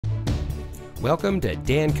Welcome to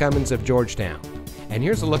Dan Cummins of Georgetown, and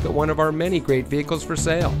here's a look at one of our many great vehicles for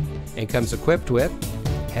sale. It comes equipped with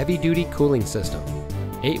heavy-duty cooling system,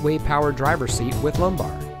 8-way power driver's seat with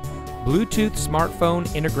lumbar, Bluetooth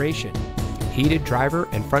smartphone integration, heated driver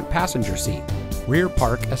and front passenger seat, rear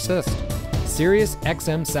park assist, Sirius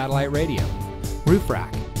XM satellite radio, roof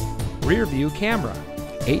rack, rear view camera,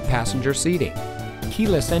 8-passenger seating,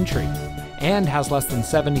 keyless entry, and has less than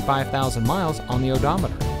 75,000 miles on the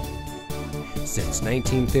odometer. Since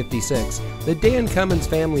 1956, the Dan Cummins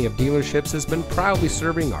family of dealerships has been proudly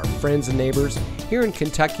serving our friends and neighbors here in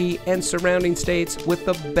Kentucky and surrounding states with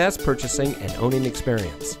the best purchasing and owning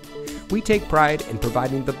experience. We take pride in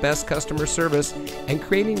providing the best customer service and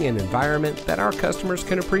creating an environment that our customers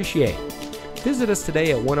can appreciate. Visit us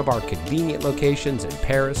today at one of our convenient locations in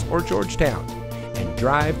Paris or Georgetown and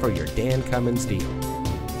drive for your Dan Cummins deal.